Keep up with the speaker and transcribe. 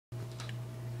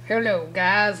Hello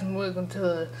guys and welcome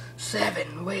to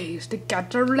 7 ways to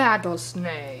catch a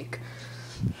rattlesnake.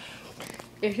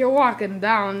 If you're walking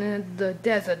down in the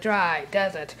dry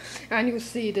desert and you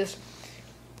see this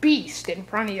beast in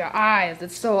front of your eyes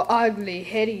that's so ugly,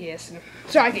 hideous, and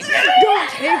striking, don't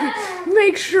take it.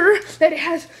 Make sure that it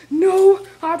has no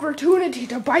opportunity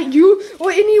to bite you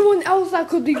or anyone else that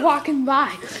could be walking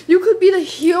by. You could be the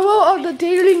hero of the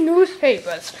daily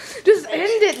newspapers. Just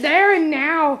end it there and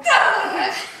now.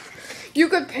 You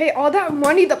could pay all that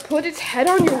money to put its head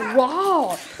on your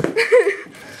wall. You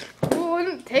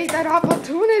wouldn't take that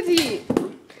opportunity.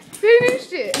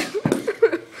 Finish it.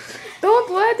 Don't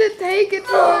let it take it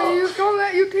for you. Don't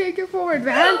let you take it for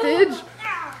advantage.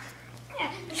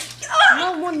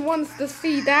 No one wants to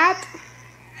see that.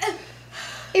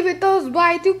 If it does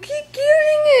bite, you keep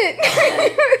killing it.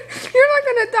 You're not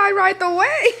gonna die right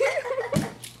away.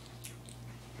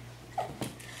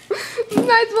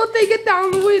 Might as well take it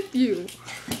down with you.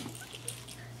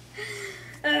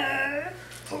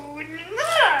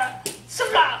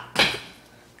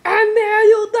 And there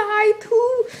you'll die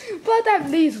too. But at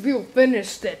least you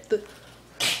finished it.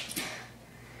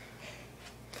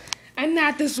 And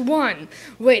that is one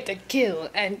way to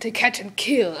catch and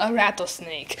kill a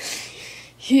rattlesnake.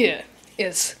 Here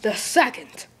is the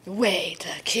second way to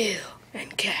kill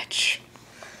and catch.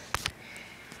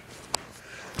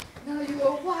 Now you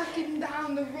are walking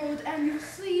down the road and you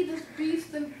see this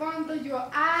beast in front of your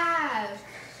eyes.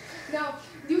 Now,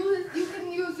 you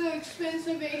can use the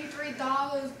expensive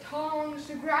 $83 tongs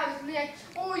to grab his neck,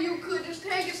 or you could just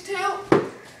take his tail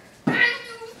and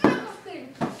use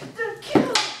everything to kill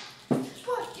him.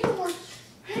 Put your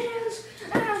hands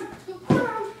and the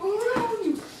ground around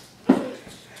you.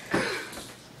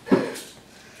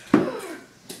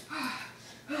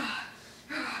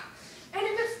 And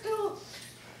if it's still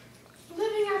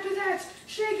living after that,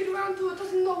 shaking around till it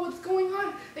doesn't know what's going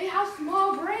on, they have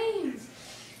small brains.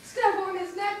 Step on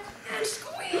his neck and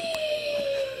squeeze.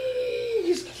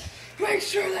 Make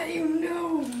sure that you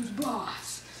know who's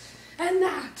boss. And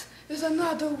that is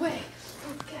another way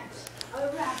to catch a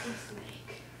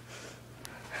rattlesnake.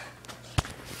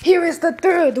 Here is the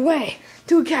third way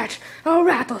to catch a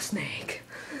rattlesnake.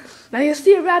 Now you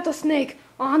see a rattlesnake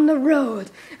on the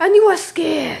road and you are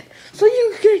scared. So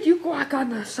you walk on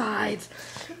the sides.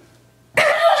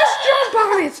 Just jump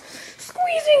on it,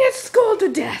 squeezing its skull to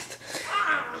death.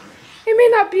 It may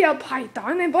not be a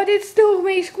python, but it still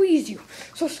may squeeze you.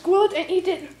 So squirt and eat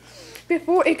it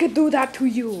before it could do that to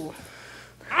you.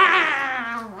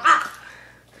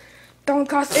 Don't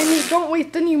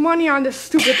waste any money on this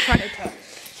stupid predator.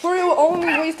 For it will only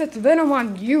waste its venom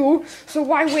on you, so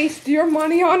why waste your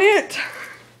money on it?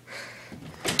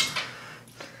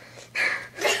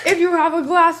 If you have a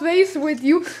glass vase with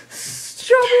you,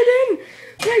 shove it in.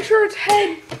 Make sure its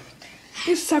head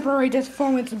is separated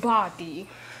from its body.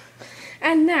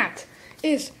 And that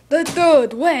is the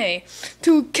third way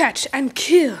to catch and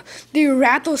kill the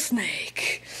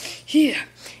rattlesnake. Here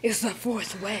is the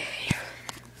fourth way.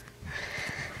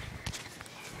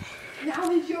 Now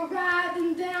if you're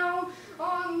riding down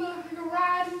the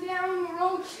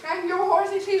road and your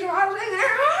horse is rattling,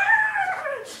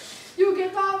 you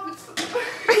get off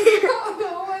the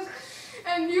horse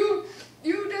and you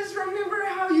just remember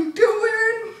how you do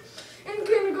it in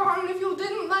kindergarten. If you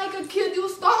didn't like a kid, you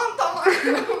stomped on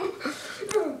him.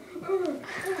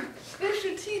 They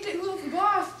should teach it who's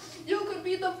boss. You could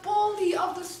be the bully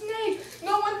of the snake.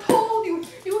 No one told you.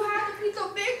 You had to be the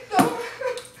victim.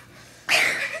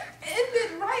 End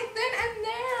it right then and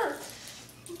there.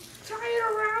 Tie it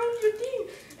around your thing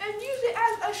and use it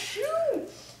as a shoe.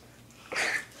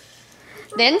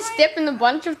 Then step in a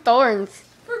bunch of thorns.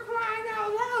 For crying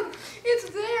out loud. It's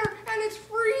there and it's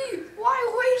free. Why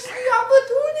waste the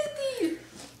opportunity?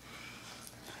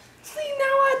 See,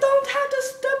 now I don't have to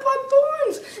step on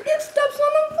thorns. It steps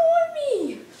on them for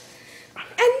me.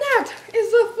 And that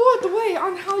is the fourth way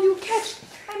on how you catch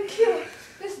and kill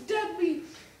this deadly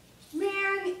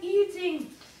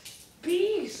man-eating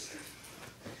beast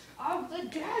of the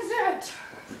desert.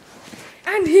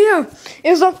 And here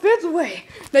is the fifth way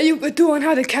that you could do on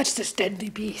how to catch this deadly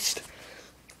beast.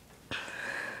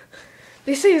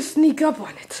 They say to sneak up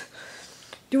on it,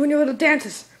 doing your little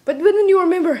dances, but then you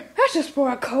remember, that's just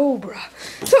for a cobra.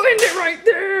 So end it right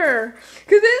there,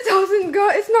 because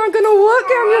it's not going to work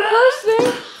on your first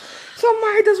thing, so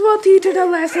might as well teach it a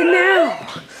lesson now.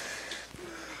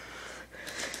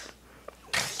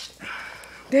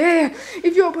 There,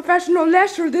 if you're a professional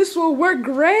lecturer, this will work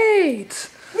great.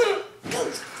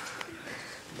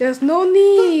 There's no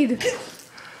need.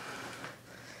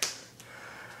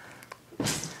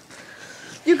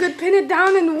 You could pin it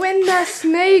down and win the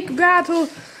snake battle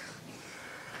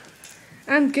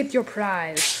and get your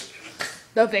prize,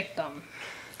 the victim.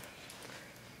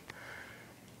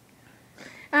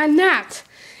 And that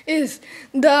is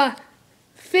the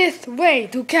 5th way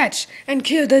to catch and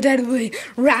kill the deadly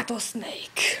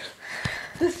rattlesnake.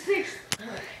 The 6th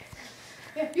way.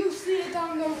 If you see it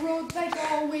on the road like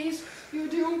always you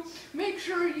do, make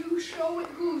sure you show it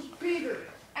who's bigger.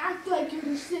 Act like you're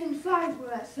the same size for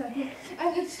that second,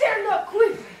 and then stand up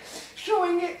quickly,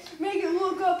 showing it, make it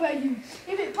look up at you.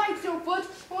 If it bites your foot,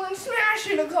 well then smash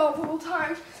it a couple of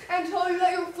times and tell you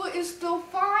that your foot is still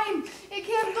fine. It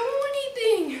can't do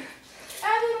anything.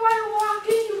 And then while you're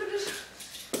walking, you can just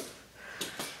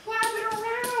flap it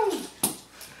around.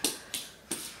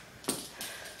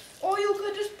 Or you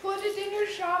could just put it in your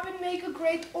shop and make a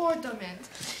great ornament.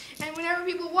 And whenever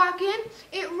people walk in,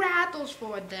 it rattles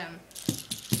for them.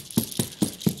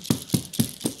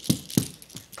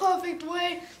 Perfect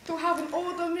way to have an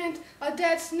ornament, a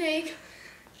dead snake,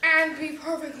 and be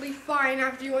perfectly fine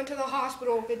after you went to the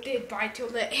hospital if it did bite your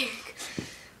leg.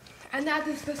 And that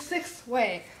is the 6th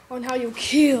way on how you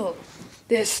kill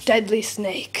this deadly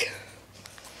snake.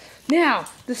 Now,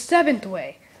 the 7th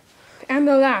way, and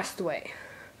the last way.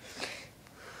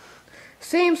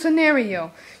 Same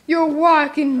scenario. You're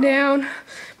walking down,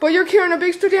 but you're carrying a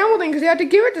big stuffed animal thing because you had to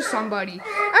give it to somebody. And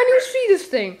you see this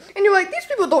thing, and you're like, these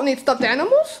people don't need stuffed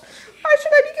animals. Why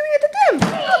should I be giving it to them?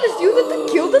 I'll just use it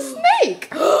to kill the snake.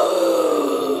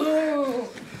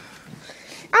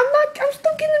 I'm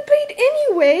still getting paid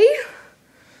anyway.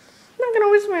 I'm not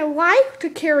gonna waste my life to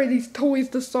carry these toys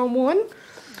to someone.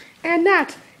 And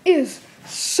that is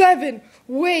 7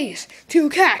 ways to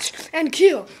catch and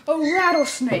kill a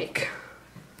rattlesnake.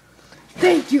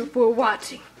 Thank you for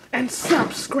watching and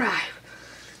subscribe.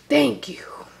 Thank you.